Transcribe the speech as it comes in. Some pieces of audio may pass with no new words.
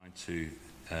to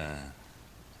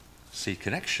see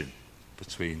connection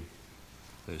between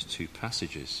those two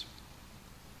passages.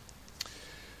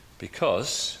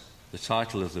 Because the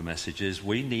title of the message is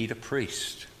We Need a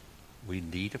Priest. We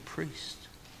need a priest.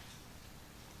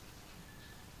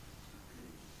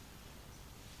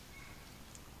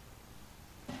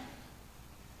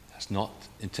 That's not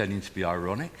intending to be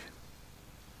ironic.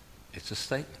 It's a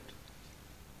statement.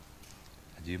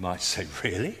 And you might say,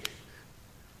 really?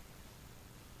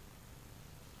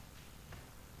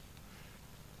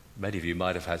 Many of you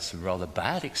might have had some rather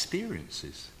bad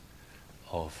experiences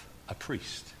of a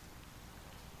priest.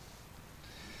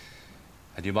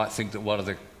 And you might think that one of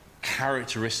the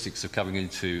characteristics of coming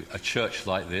into a church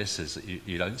like this is that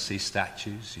you don't see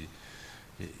statues.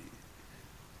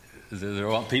 There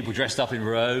aren't people dressed up in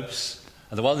robes.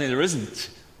 And the one thing there isn't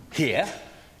here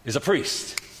is a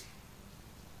priest.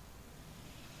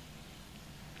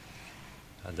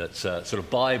 And that sort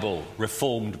of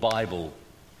Reformed Bible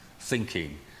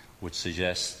thinking would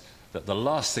suggest that the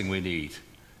last thing we need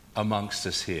amongst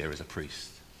us here is a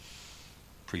priest.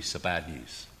 Priests are bad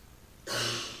news.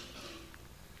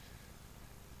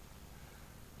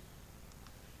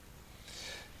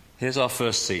 Here's our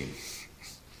first scene.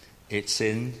 It's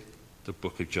in the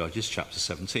book of Judges, chapter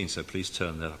 17, so please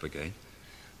turn that up again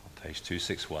on page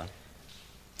 261.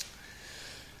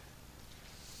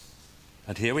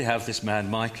 And here we have this man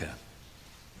Micah.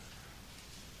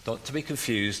 Not to be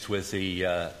confused with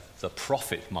the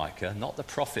prophet Micah, not the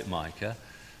prophet Micah.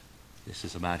 This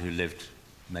is a man who lived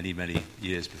many, many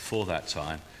years before that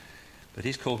time. But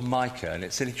he's called Micah, and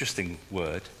it's an interesting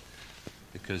word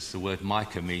because the word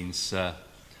Micah means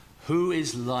who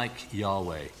is like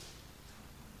Yahweh?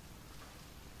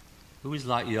 Who is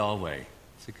like Yahweh?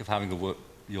 Think of having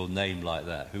your name like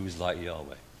that. Who is like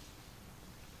Yahweh?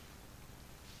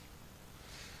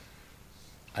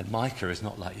 And Micah is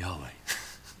not like Yahweh,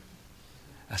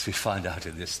 as we find out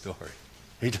in this story.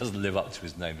 He doesn't live up to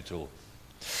his name at all.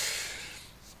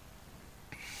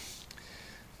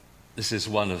 This is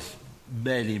one of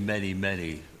many, many,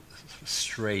 many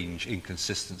strange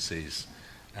inconsistencies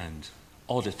and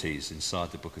oddities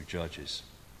inside the book of Judges.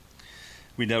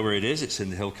 We know where it is. It's in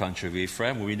the hill country of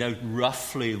Ephraim. We know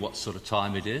roughly what sort of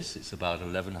time it is. It's about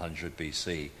 1100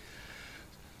 BC.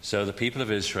 So the people of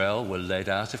Israel were led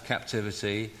out of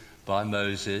captivity by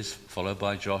Moses, followed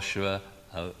by Joshua,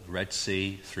 Red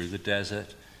Sea, through the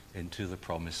desert, into the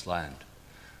promised land.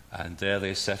 And there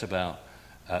they set about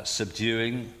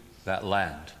subduing that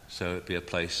land, so it'd be a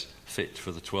place fit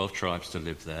for the 12 tribes to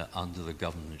live there under the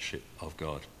governorship of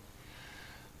God.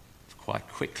 Quite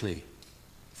quickly,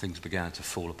 things began to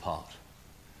fall apart,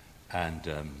 and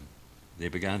they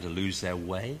began to lose their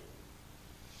way.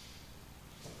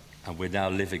 And we're now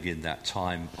living in that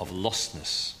time of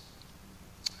lostness.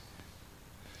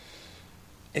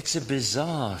 It's a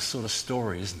bizarre sort of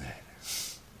story, isn't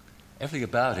it? Everything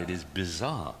about it is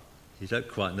bizarre. You don't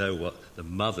quite know what the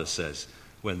mother says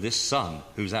when this son,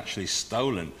 who's actually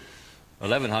stolen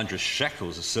 1,100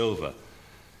 shekels of silver,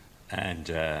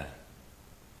 and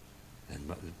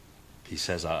he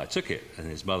says, I took it. And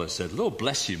his mother said, Lord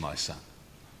bless you, my son.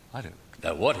 I don't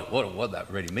know what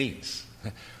that really means.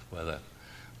 whether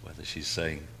she's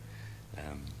saying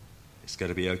it's going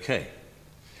to be okay.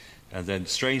 And then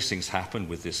strange things happen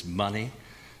with this money.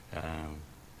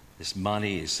 This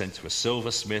money is sent to a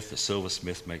silversmith. The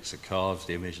silversmith makes a carved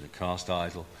image and a cast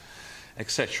idol,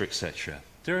 etc., etc.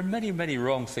 There are many, many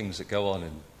wrong things that go on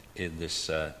in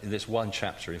this one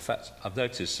chapter. In fact, I've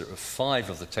noticed that 5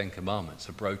 of the 10 commandments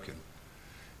are broken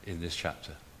in this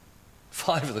chapter.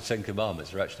 5 of the 10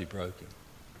 commandments are actually broken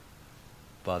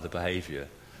by the behavior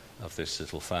of this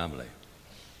little family.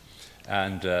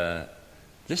 And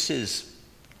this is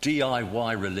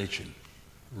DIY religion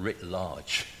writ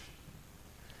large.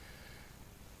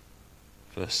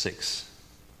 Verse 6.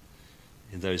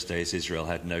 In those days Israel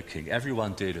had no king.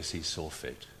 Everyone did as he saw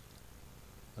fit.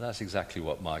 And that's exactly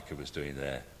what Micah was doing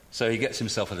there. So he gets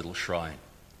himself a little shrine.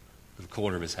 In the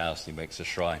corner of his house he makes a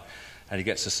shrine. And he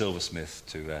gets a silversmith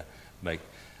to make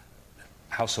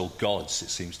household gods, it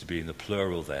seems to be in the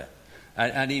plural there.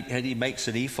 And he makes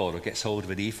an ephod, or gets hold of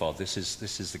an ephod. This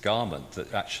is the garment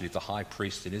that actually the high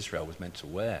priest in Israel was meant to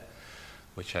wear,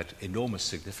 which had enormous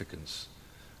significance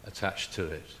attached to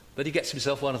it. But he gets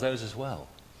himself one of those as well.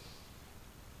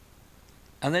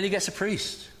 And then he gets a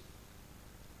priest.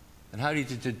 And how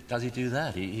does he do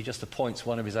that? He just appoints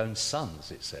one of his own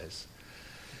sons, it says.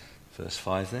 Verse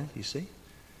 5 then, you see.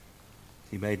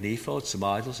 He made an ephod, some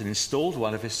idols, and installed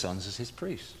one of his sons as his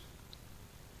priest.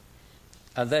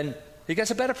 And then he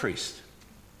gets a better priest.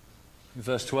 In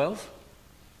verse 12,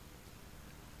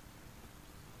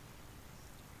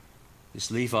 This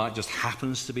Levite just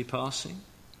happens to be passing.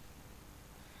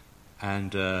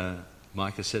 And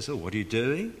Micah says, "Oh, what are you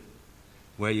doing?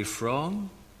 Where are you from?"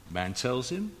 Man tells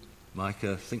him.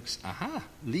 Micah thinks, "Aha,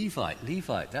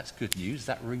 Levite, that's good news.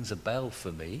 That rings a bell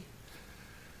for me.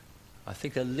 I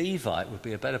think a Levite would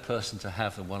be a better person to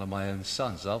have than one of my own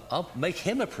sons. I'll make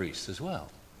him a priest as well."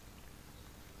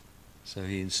 So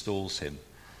he installs him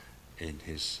in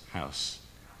his house.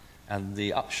 And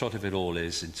the upshot of it all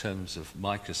is, in terms of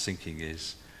Micah's thinking,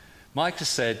 is Micah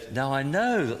said, "Now I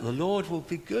know that the Lord will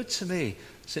be good to me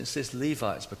since this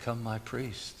Levite has become my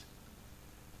priest."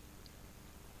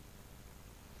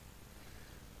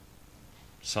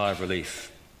 Sigh of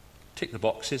relief. Tick the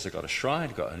boxes. I've got a shrine,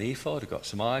 I've got an ephod, I've got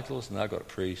some idols, and I've got a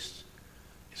priest.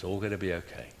 It's all going to be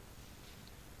okay.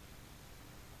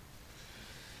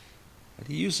 And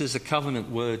he uses a covenant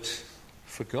word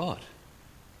for God.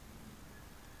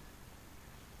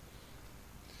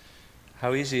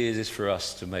 How easy it is for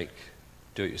us to make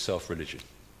do-it-yourself religion.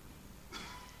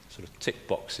 Sort of tick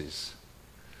boxes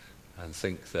and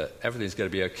think that everything's going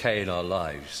to be okay in our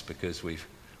lives because we've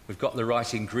got the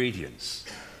right ingredients.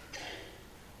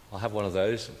 I'll have one of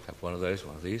those, have one of those,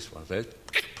 one of these, one of those,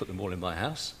 put them all in my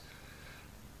house.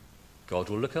 God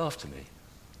will look after me.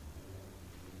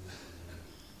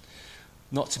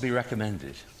 Not to be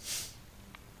recommended.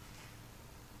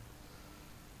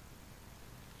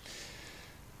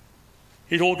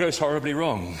 It all goes horribly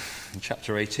wrong. In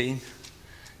chapter 18,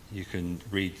 you can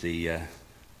read the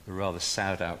rather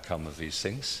sad outcome of these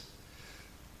things.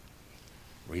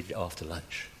 Read it after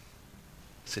lunch.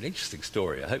 It's an interesting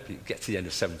story. I hope you get to the end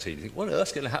of 17 and think, what on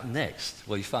earth's going to happen next?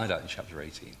 Well, you find out in chapter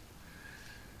 18.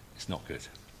 It's not good.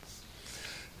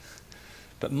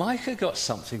 But Micah got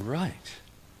something right.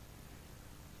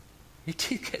 He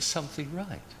did get something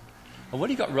right. And what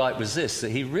he got right was this,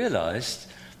 that he realized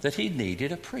that he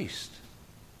needed a priest.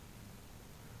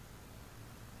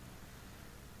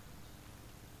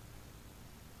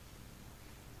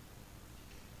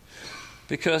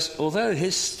 Because although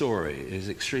his story is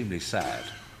extremely sad,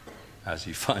 as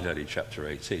you find out in chapter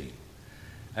 18,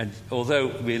 and although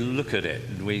we look at it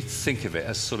and we think of it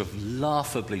as sort of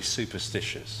laughably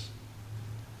superstitious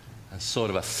and sort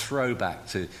of a throwback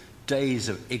to days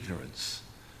of ignorance,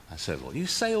 and so on, you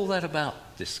say all that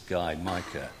about this guy,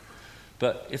 Micah,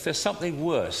 but if there's something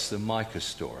worse than Micah's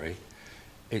story,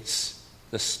 it's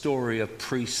the story of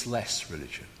priestless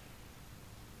religion.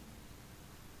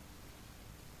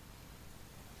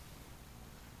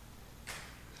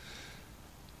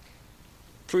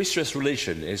 Priestless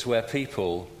religion is where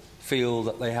people feel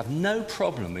that they have no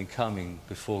problem in coming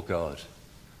before God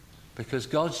because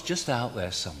God's just out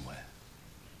there somewhere.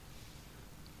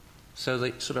 So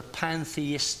the sort of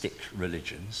pantheistic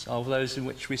religions are those in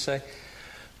which we say,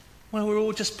 well, we're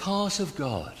all just part of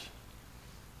God.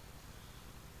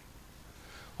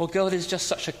 Or God is just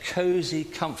such a cosy,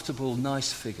 comfortable,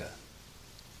 nice figure.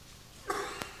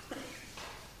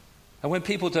 And when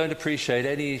people don't appreciate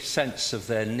any sense of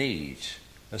their need,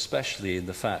 especially in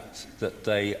the fact that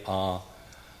they are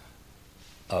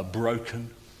broken,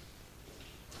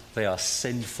 they are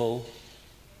sinful,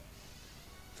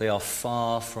 they are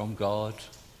far from God,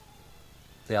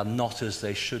 they are not as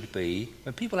they should be.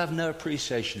 When people have no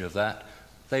appreciation of that,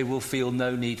 they will feel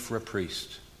no need for a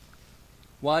priest.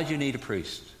 Why do you need a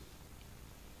priest?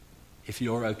 If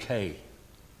you're okay.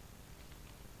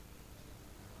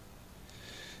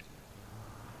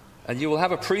 And you will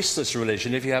have a priestless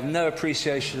religion if you have no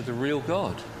appreciation of the real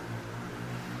God.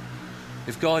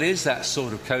 If God is that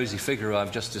sort of cosy figure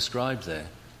I've just described there,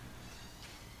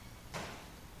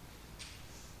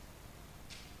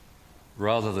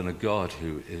 rather than a God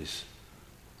who is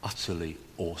utterly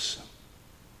awesome,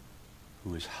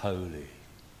 who is holy,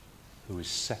 who is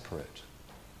separate,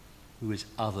 who is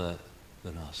other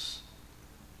than us,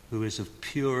 who is of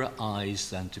purer eyes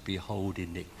than to behold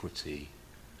iniquity.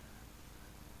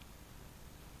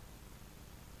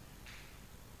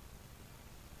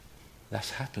 That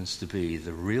happens to be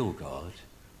the real God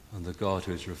and the God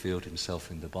who has revealed himself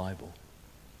in the Bible.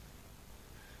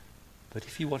 But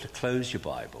if you want to close your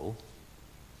Bible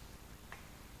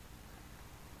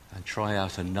and try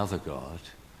out another God,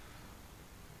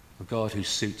 a God who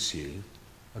suits you,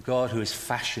 a God who is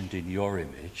fashioned in your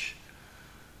image,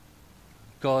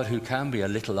 a God who can be a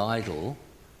little idol,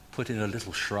 put in a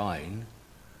little shrine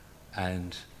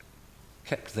and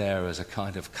kept there as a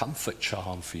kind of comfort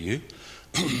charm for you,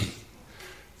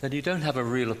 then you don't have a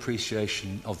real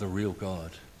appreciation of the real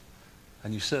God.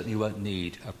 And you certainly won't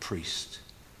need a priest.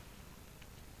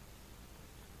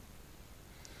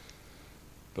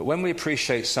 But when we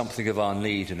appreciate something of our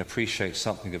need and appreciate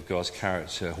something of God's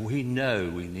character, we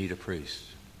know we need a priest.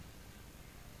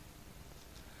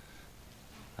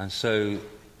 And so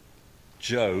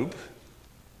Job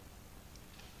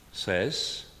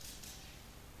says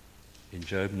in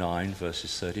Job 9,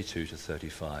 verses 32 to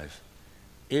 35,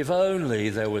 if only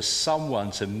there was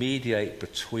someone to mediate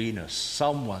between us,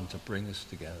 someone to bring us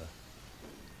together.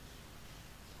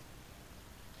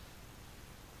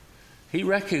 He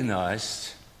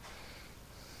recognized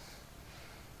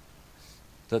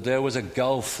that there was a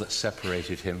gulf that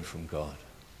separated him from God.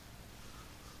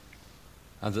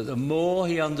 And that the more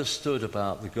he understood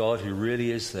about the God who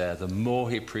really is there, the more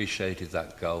he appreciated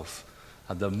that gulf,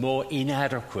 and the more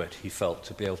inadequate he felt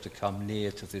to be able to come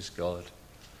near to this God.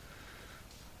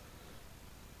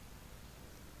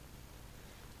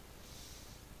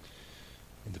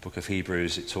 In the book of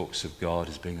Hebrews, it talks of God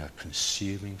as being a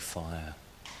consuming fire.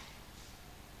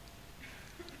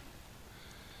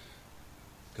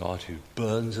 God who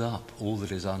burns up all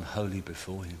that is unholy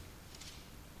before him.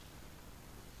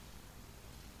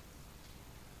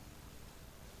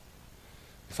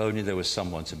 If only there was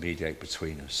someone to mediate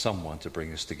between us, someone to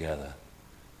bring us together.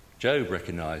 Job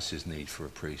recognized his need for a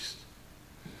priest.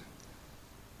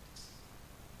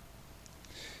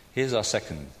 Here's our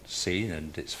second scene,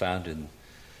 and it's found in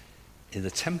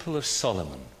the Temple of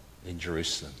Solomon in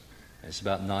Jerusalem. It's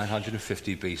about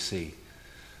 950 BC.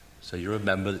 So you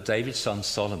remember that David's son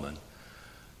Solomon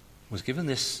was given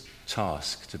this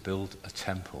task to build a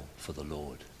temple for the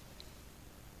Lord.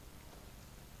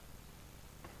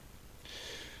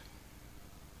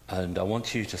 And I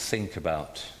want you to think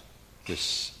about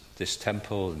this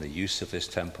temple and the use of this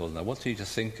temple. And I want you to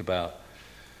think about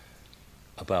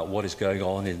what is going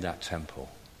on in that temple.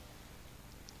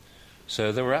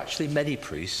 So there were actually many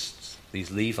priests.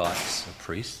 These Levites are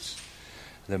priests.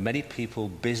 There are many people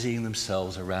busying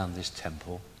themselves around this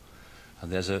temple.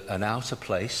 And there's an outer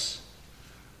place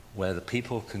where the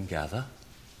people can gather.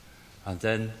 And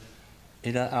then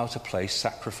in that outer place,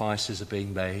 sacrifices are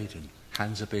being made and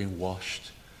hands are being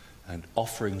washed. And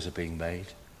offerings are being made.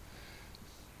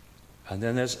 And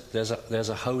then there's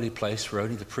a holy place where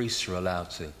only the priests are allowed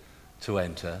to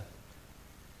enter,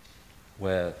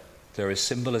 where there is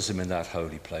symbolism in that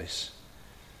holy place.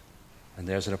 And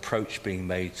there's an approach being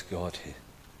made to God here.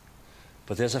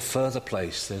 But there's a further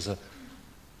place. There's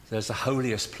the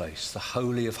holiest place, the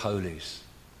Holy of Holies.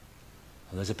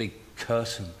 And there's a big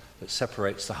curtain that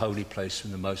separates the holy place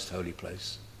from the most holy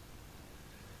place.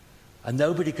 And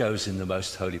nobody goes in the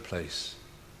most holy place,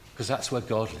 because that's where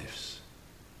God lives.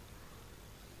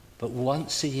 But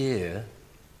once a year,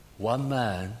 one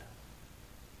man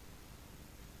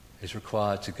is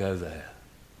required to go there.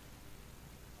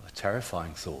 A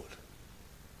terrifying thought.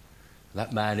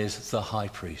 That man is the high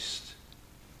priest.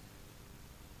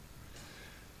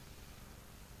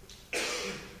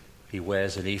 He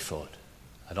wears an ephod.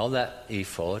 And on that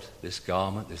ephod, this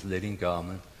garment, this linen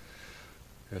garment,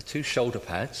 there are 2 shoulder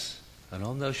pads. And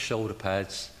on those shoulder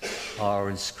pads are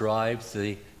inscribed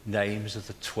the names of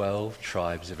the 12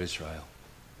 tribes of Israel.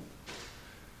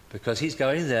 Because he's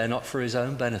going there not for his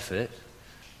own benefit,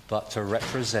 but to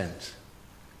represent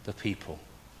the people.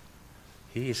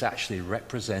 He is actually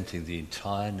representing the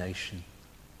entire nation.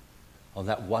 On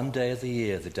that one day of the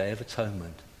year, the Day of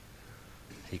Atonement,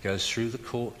 he goes through the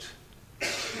court,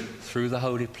 through the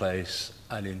holy place,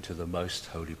 and into the most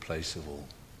holy place of all.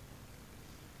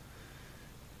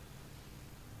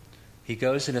 He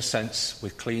goes, in a sense,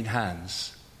 with clean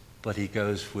hands, but he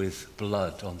goes with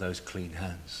blood on those clean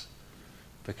hands,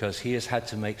 because he has had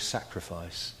to make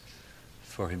sacrifice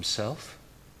for himself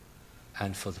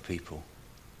and for the people.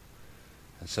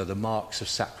 And so the marks of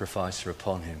sacrifice are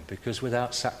upon him, because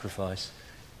without sacrifice,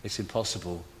 it's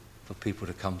impossible for people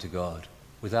to come to God.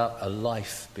 Without a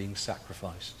life being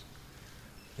sacrificed,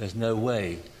 there's no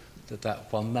way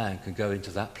that one man can go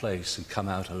into that place and come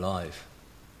out alive.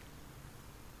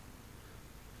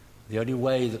 The only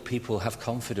way that people have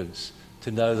confidence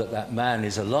to know that that man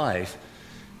is alive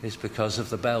is because of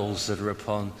the bells that are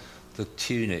upon the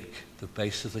tunic, the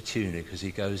base of the tunic. As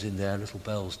he goes in there, little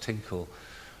bells tinkle,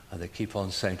 and they keep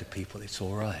on saying to people, it's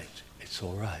all right, it's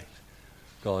all right.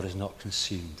 God has not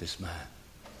consumed this man.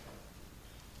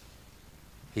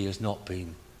 He has not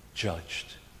been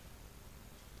judged.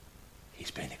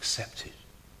 He's been accepted.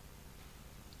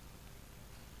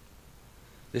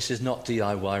 This is not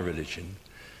DIY religion.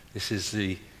 This is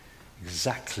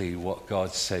exactly what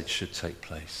God said should take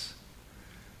place.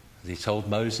 He told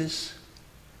Moses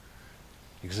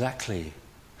exactly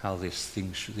how these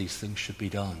things should be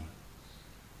done.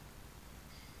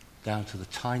 Down to the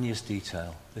tiniest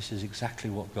detail. This is exactly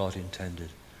what God intended.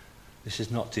 This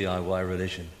is not DIY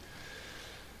religion.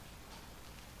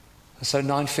 And so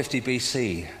 950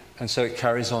 BC, and so it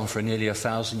carries on for nearly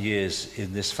 1,000 years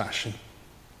in this fashion.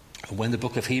 And when the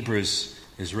book of Hebrews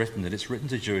is written, and it's written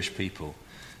to Jewish people,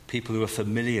 people who are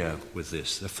familiar with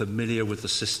this, they're familiar with the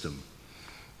system,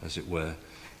 as it were,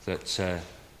 that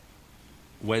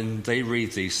when they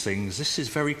read these things, this is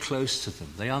very close to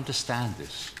them. They understand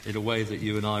this in a way that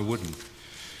you and I wouldn't.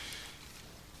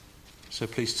 So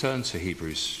please turn to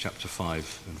Hebrews chapter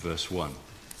 5 and verse 1.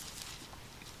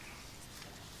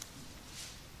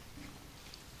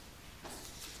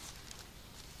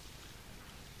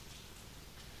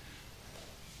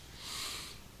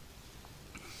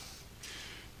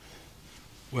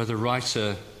 Where the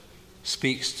writer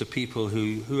speaks to people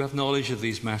who have knowledge of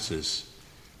these matters.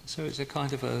 So it's a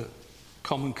kind of a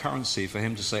common currency for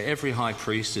him to say every high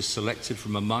priest is selected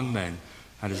from among men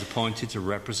and is appointed to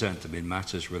represent them in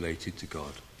matters related to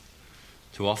God,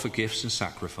 to offer gifts and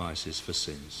sacrifices for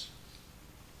sins.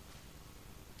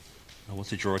 I want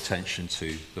to draw attention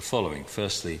to the following.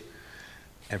 Firstly,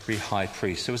 every high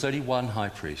priest. There was only one high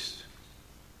priest.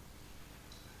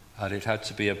 And it had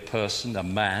to be a person, a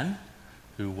man,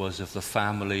 who was of the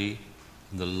family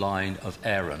and the line of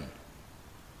Aaron.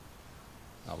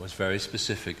 That was very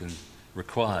specific and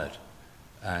required.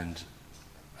 And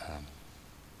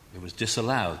it was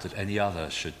disallowed that any other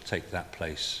should take that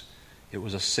place. It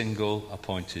was a single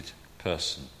appointed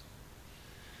person.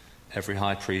 Every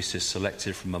high priest is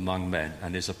selected from among men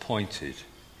and is appointed.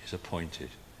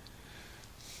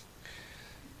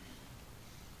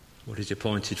 What is he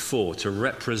appointed for? To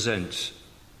represent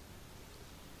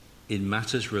in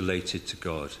matters related to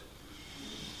God.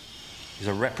 He's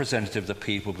a representative of the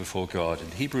people before God.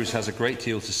 And Hebrews has a great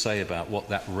deal to say about what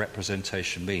that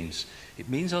representation means. It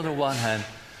means, on the one hand,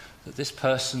 that this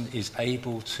person is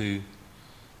able to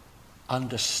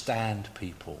understand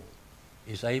people,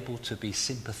 is able to be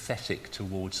sympathetic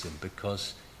towards them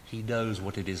because he knows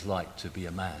what it is like to be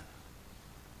a man,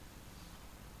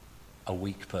 a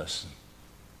weak person.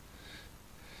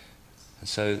 And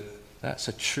so that's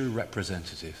a true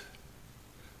representative.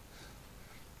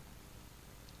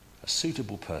 A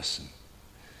suitable person,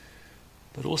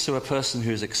 but also a person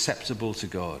who is acceptable to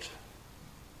God.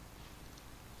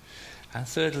 And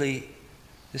thirdly,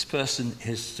 this person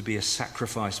is to be a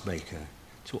sacrifice maker,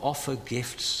 to offer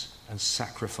gifts and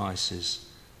sacrifices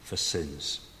for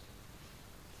sins.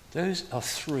 Those are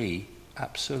three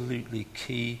absolutely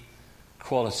key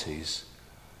qualities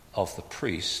of the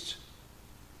priest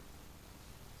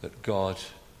that God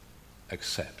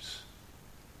accepts.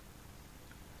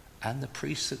 And the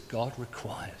priest that God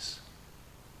requires.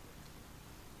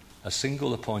 A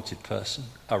single appointed person,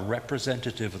 a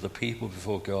representative of the people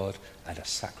before God, and a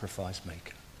sacrifice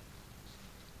maker.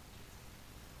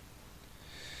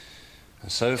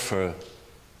 And so for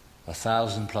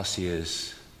 1,000+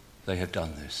 years, they have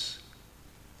done this.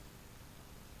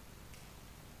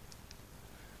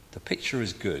 The picture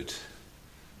is good,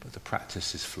 but the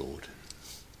practice is flawed.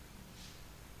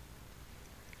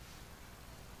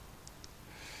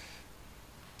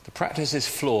 The practice is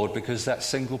flawed because that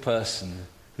single person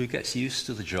who gets used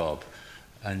to the job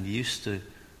and used to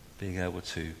being able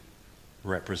to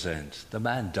represent, the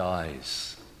man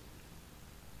dies.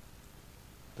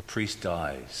 The priest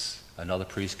dies. Another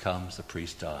priest comes, the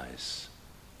priest dies.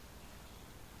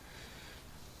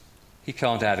 He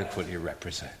can't adequately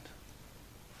represent.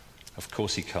 Of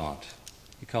course he can't.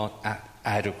 He can't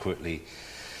adequately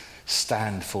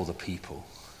stand for the people.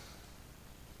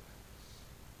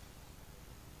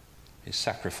 His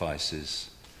sacrifices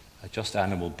are just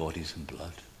animal bodies and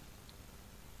blood.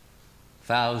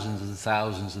 Thousands and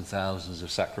thousands and thousands of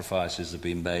sacrifices have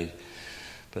been made,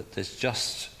 but there's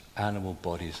just animal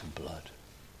bodies and blood.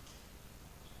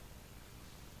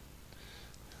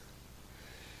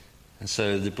 And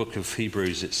so the book of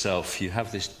Hebrews itself, you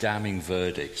have this damning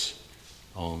verdict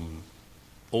on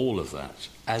all of that,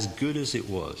 as good as it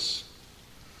was.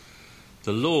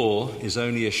 The law is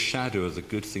only a shadow of the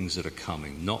good things that are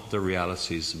coming, not the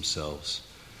realities themselves.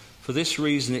 For this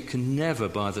reason, it can never,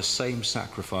 by the same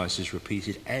sacrifices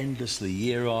repeated endlessly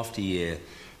year after year,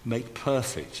 make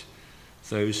perfect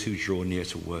those who draw near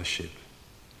to worship.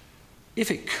 If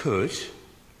it could,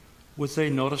 would they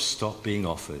not have stopped being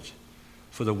offered?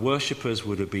 For the worshippers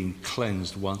would have been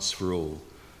cleansed once for all,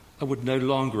 and would no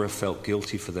longer have felt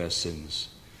guilty for their sins.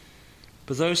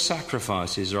 But those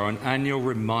sacrifices are an annual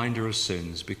reminder of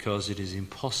sins, because it is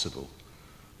impossible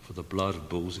for the blood of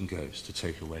bulls and goats to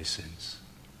take away sins.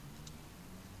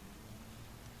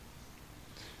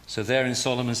 So there in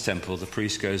Solomon's temple, the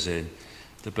priest goes in,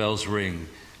 the bells ring,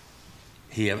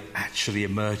 he actually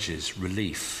emerges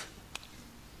relief.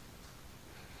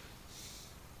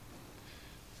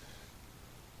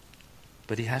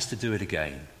 But he has to do it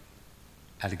again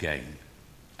and again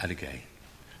and again.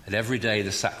 And every day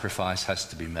the sacrifice has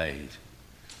to be made.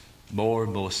 More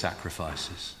and more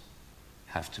sacrifices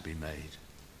have to be made.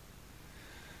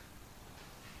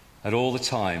 And all the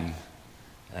time,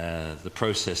 the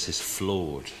process is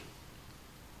flawed.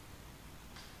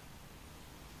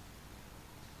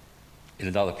 In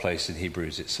another place in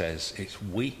Hebrews it says it's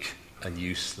weak and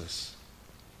useless.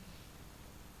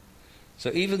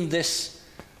 So even this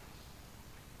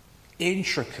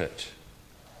intricate,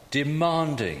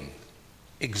 demanding,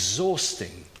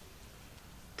 exhausting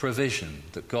provision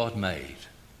that God made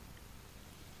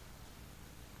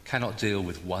cannot deal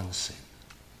with one sin.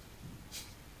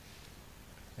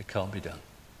 It can't be done.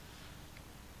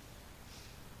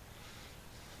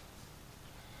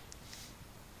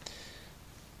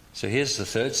 So here's the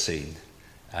third scene,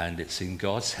 and it's in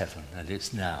God's heaven, and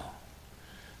it's now.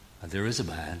 And there is a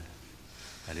man,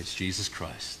 and it's Jesus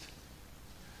Christ.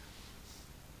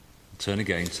 Turn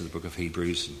again to the book of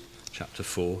Hebrews, chapter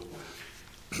 4.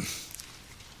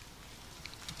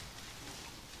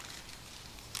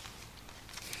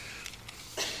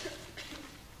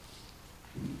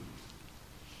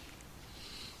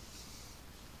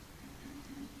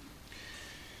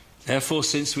 Therefore,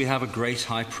 since we have a great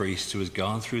high priest who has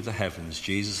gone through the heavens,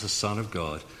 Jesus the Son of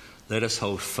God, let us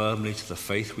hold firmly to the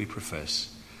faith we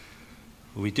profess.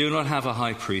 We do not have a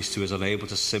high priest who is unable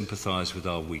to sympathize with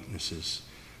our weaknesses,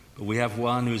 but we have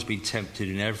one who has been tempted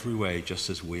in every way just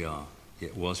as we are,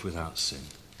 yet was without sin.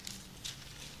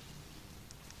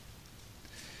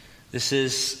 This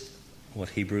is what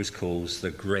Hebrews calls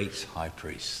the great high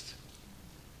priest,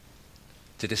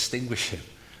 to distinguish him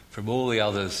from all the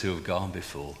others who have gone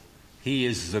before. He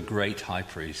is the great high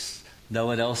priest. No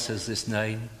one else has this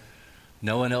name.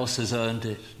 No one else has earned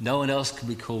it. No one else can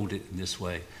be called it in this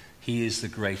way. He is the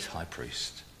great high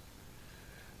priest,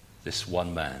 this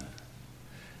one man.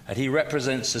 And he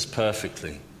represents us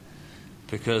perfectly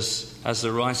because, as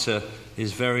the writer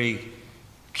is very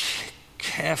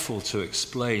careful to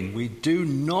explain, we do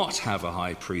not have a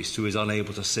high priest who is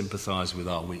unable to sympathize with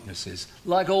our weaknesses,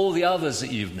 like all the others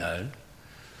that you've known.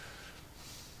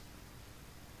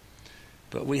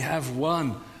 But we have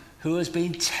one who has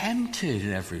been tempted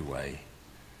in every way,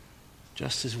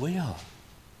 just as we are.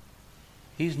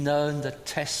 He's known the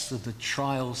tests of the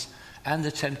trials and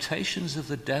the temptations of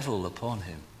the devil upon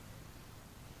him,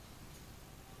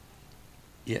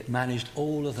 yet managed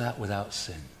all of that without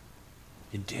sin,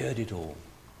 endured it all.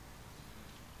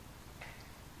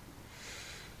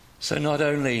 So not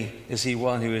only is he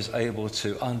one who is able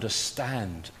to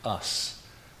understand us,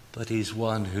 but he's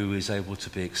one who is able to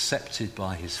be accepted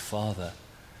by his Father,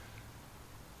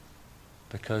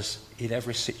 because in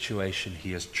every situation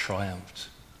he has triumphed.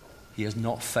 He has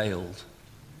not failed.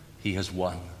 He has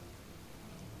won.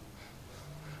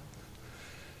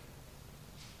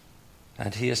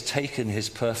 And he has taken his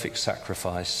perfect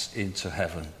sacrifice into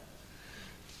heaven.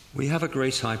 We have a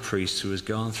great high priest who has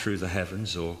gone through the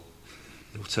heavens, or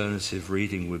the alternative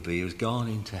reading would be, who has gone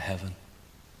into heaven.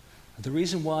 And the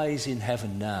reason why he's in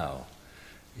heaven now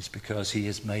is because he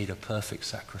has made a perfect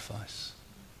sacrifice.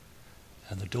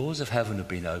 And the doors of heaven have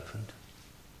been opened,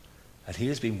 and he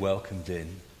has been welcomed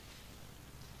in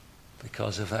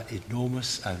because of that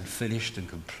enormous and finished and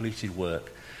completed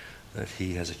work that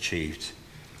he has achieved.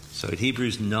 So in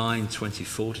Hebrews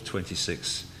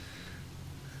 9:24-26,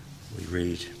 we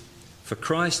read, "For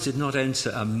Christ did not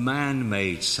enter a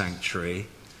man-made sanctuary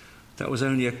that was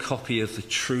only a copy of the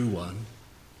true one,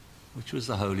 which was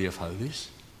the Holy of Holies.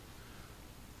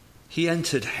 He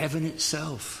entered heaven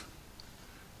itself,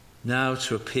 now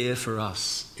to appear for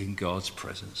us in God's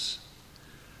presence.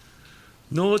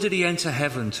 Nor did he enter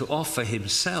heaven to offer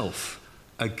himself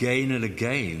again and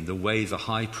again the way the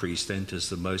high priest enters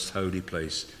the most holy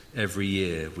place every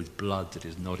year with blood that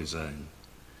is not his own.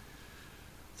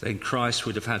 Then Christ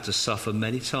would have had to suffer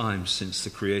many times since the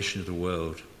creation of the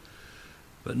world.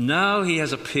 But now he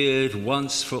has appeared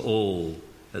once for all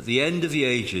at the end of the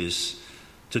ages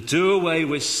to do away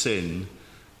with sin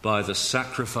by the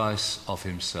sacrifice of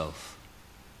himself."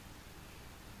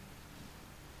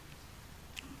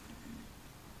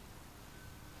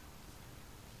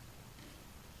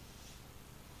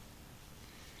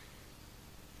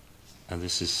 And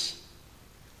this is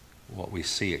what we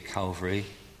see at Calvary,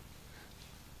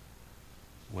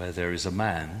 where there is a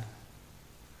man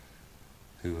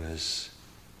who has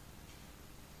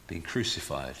been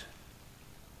crucified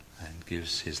and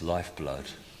gives his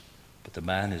lifeblood. But the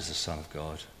man is the Son of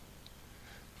God.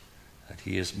 And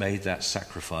he has made that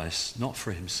sacrifice not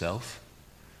for himself,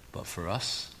 but for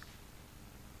us.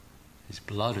 His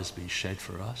blood has been shed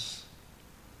for us.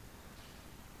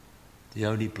 The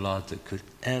only blood that could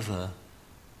ever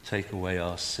take away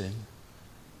our sin.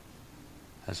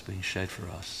 has been shed for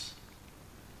us.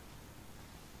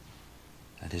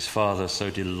 And his Father, so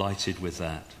delighted with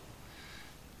that,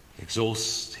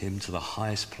 exalts him to the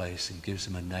highest place and gives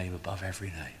him a name above every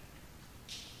name.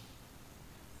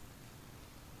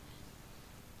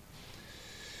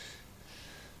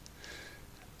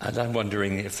 And I'm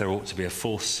wondering if there ought to be a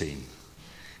fourth scene,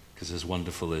 because as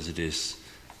wonderful as it is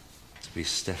to be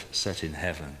set in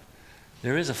heaven,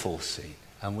 there is a fourth scene,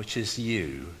 and which is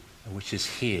you, and which is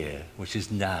here, which is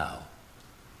now.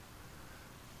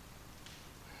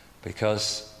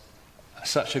 Because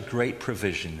such a great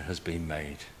provision has been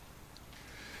made.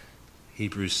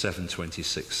 Hebrews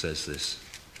 7:26 says this.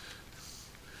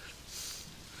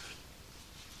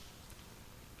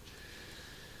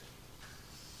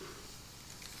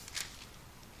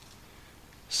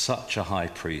 Such a high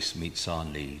priest meets our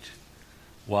need,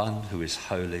 one who is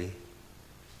holy,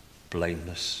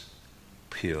 blameless,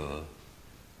 pure,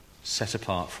 set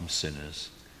apart from sinners,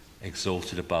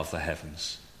 exalted above the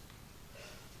heavens.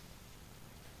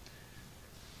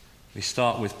 We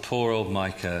start with poor old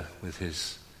Micah with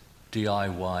his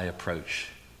DIY approach.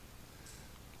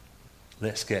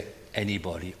 Let's get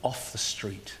anybody off the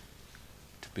street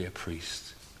to be a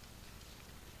priest.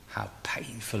 How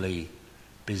painfully,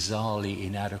 bizarrely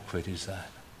inadequate is that?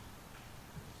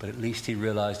 But at least he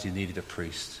realized he needed a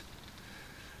priest.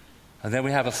 And then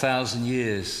we have 1,000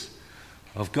 years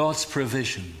of God's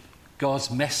provision,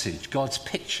 God's message, God's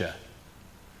picture.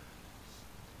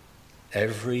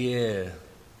 Every year,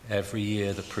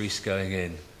 the priest going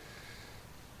in.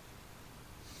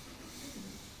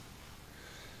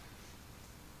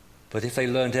 But if they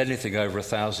learned anything over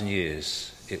 1,000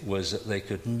 years, it was that they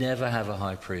could never have a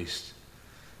high priest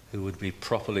who would be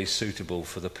properly suitable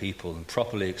for the people and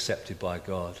properly accepted by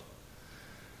God.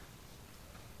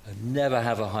 And never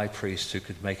have a high priest who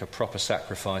could make a proper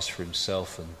sacrifice for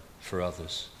himself and for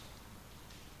others.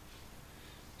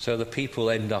 So the people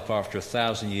end up after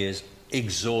 1,000 years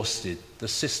exhausted. The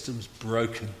system's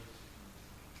broken.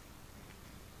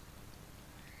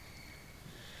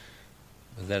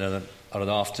 And then on an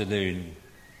afternoon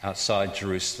outside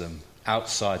Jerusalem,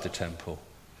 outside the temple,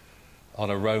 on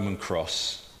a Roman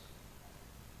cross,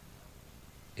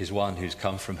 is one who's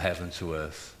come from heaven to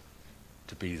earth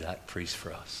to be that priest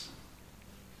for us.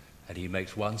 And he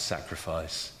makes one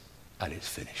sacrifice and it's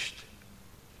finished.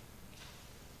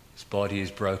 His body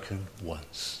is broken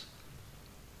once.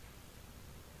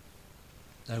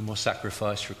 No more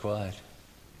sacrifice required.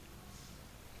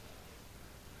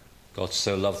 God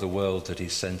so loved the world that he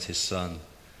sent his Son.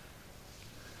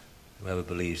 Whoever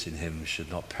believes in him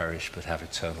should not perish but have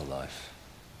eternal life.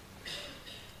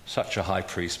 Such a high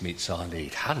priest meets our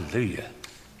need. Hallelujah.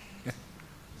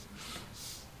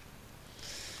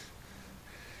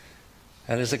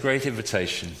 And there's a great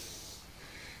invitation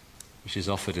which is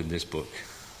offered in this book.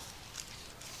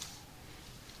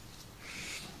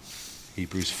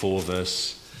 Hebrews 4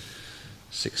 verse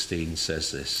 16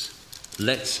 says this.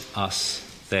 Let us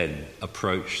then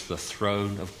approach the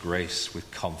throne of grace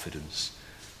with confidence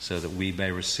so that we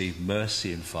may receive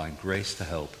mercy and find grace to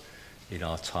help in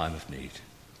our time of need.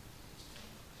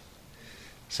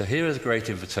 So here is a great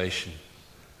invitation.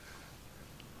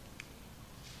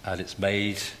 And it's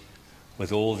made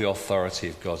with all the authority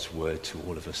of God's word to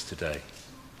all of us today.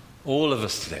 All of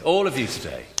us today. All of you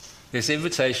today. This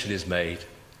invitation is made.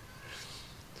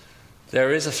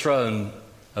 There is a throne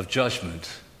of judgment,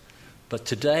 but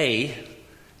today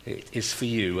it is for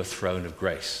you a throne of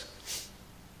grace.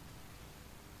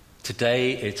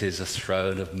 Today it is a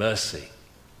throne of mercy.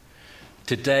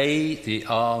 Today the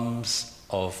arms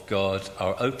of God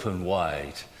are open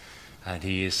wide, and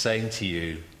he is saying to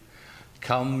you,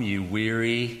 come you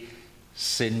weary,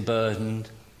 sin-burdened,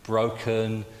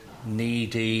 broken,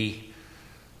 needy,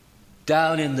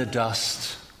 down in the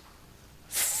dust,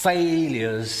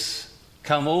 failures,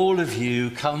 come all of you,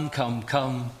 come,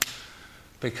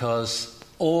 because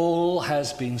all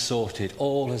has been sorted,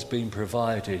 all has been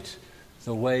provided.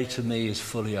 The way to me is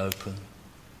fully open.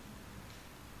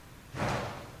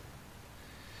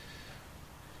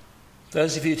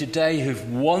 Those of you today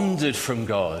who've wandered from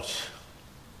God,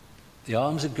 the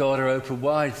arms of God are open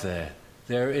wide there.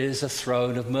 There is a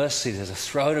throne of mercy. There's a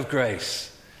throne of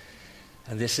grace.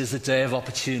 And this is the day of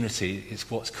opportunity. It's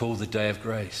what's called the day of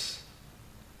grace.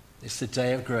 It's the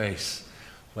day of grace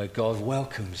where God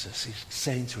welcomes us. He's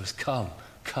saying to us, come.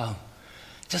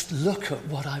 Just look at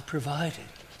what I've provided.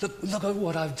 Look at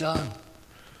what I've done.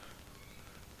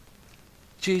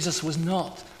 Jesus was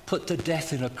not put to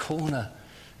death in a corner.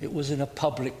 It was in a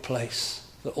public place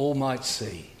that all might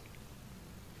see.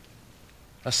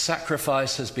 A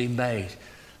sacrifice has been made,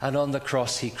 and on the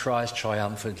cross he cries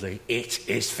triumphantly, it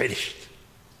is finished.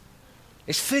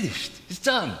 It's finished. It's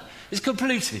done. It's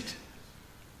completed.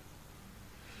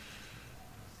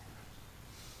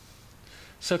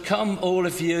 So come, all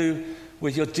of you,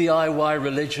 with your DIY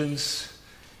religions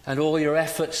and all your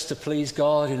efforts to please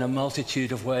God in a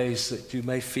multitude of ways that you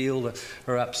may feel that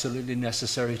are absolutely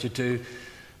necessary to do.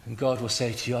 And God will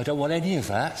say to you, I don't want any of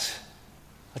that.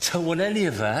 I don't want any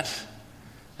of that.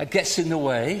 That gets in the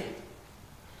way.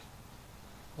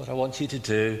 What I want you to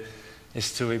do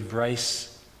is to embrace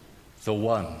the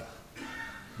one,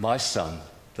 my Son,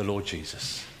 the Lord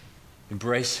Jesus.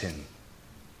 Embrace him.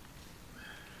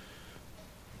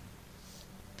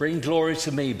 Bring glory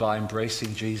to me by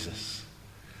embracing Jesus.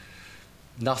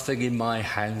 Nothing in my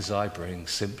hands I bring,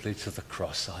 simply to the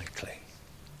cross I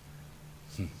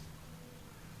cling.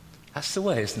 That's the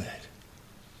way, isn't it?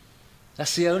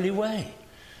 That's the only way.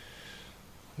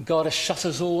 God has shut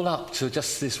us all up to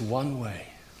just this one way.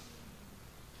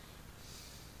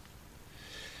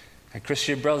 And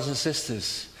Christian brothers and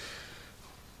sisters,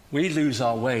 we lose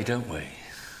our way, don't we?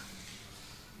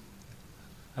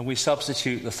 And we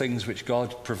substitute the things which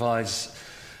God provides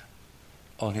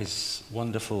on his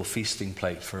wonderful feasting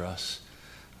plate for us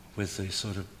with the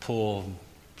sort of poor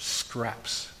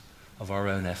scraps of our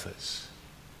own efforts.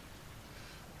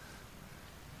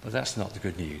 But that's not the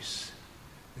good news.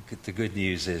 The good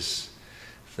news is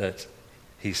that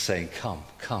he's saying, come,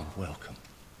 welcome.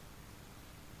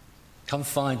 Come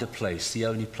find a place, the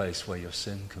only place where your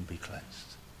sin can be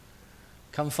cleansed.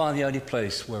 Come find the only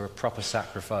place where a proper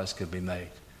sacrifice can be made.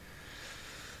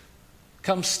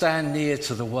 Come stand near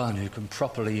to the one who can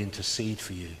properly intercede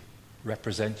for you,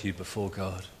 represent you before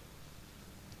God.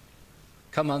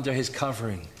 Come under his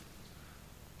covering.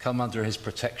 Come under his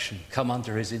protection. Come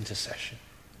under his intercession.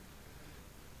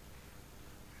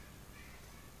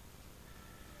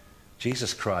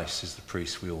 Jesus Christ is the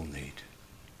priest we all need.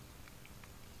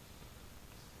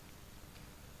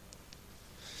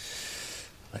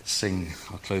 Let's sing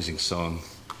our closing song,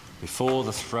 Before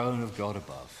the Throne of God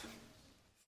Above.